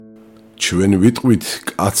ჩვენ ვიტყვით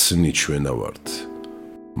კაცნი ჩვენა ვართ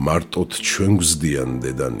მარტოთ ჩვენ გვზრდიან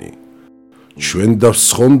დედანი ჩვენდა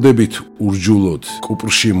ვსცხოვნდებით ურჯულოთ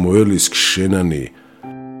კუპრში მოელის ქშენანი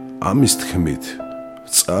ამის თქმით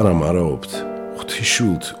ვწარა-მარაობთ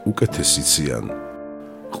ღვთიშვილთ უკეთეს იციან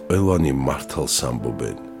ყველანი მართალს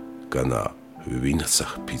ამბობენ განა ვინაცა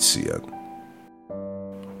ჰფიციან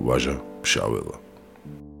ვაჟა-ფშაველა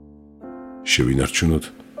შევინარჩუნოთ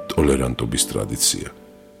ტოლერანტობის ტრადიცია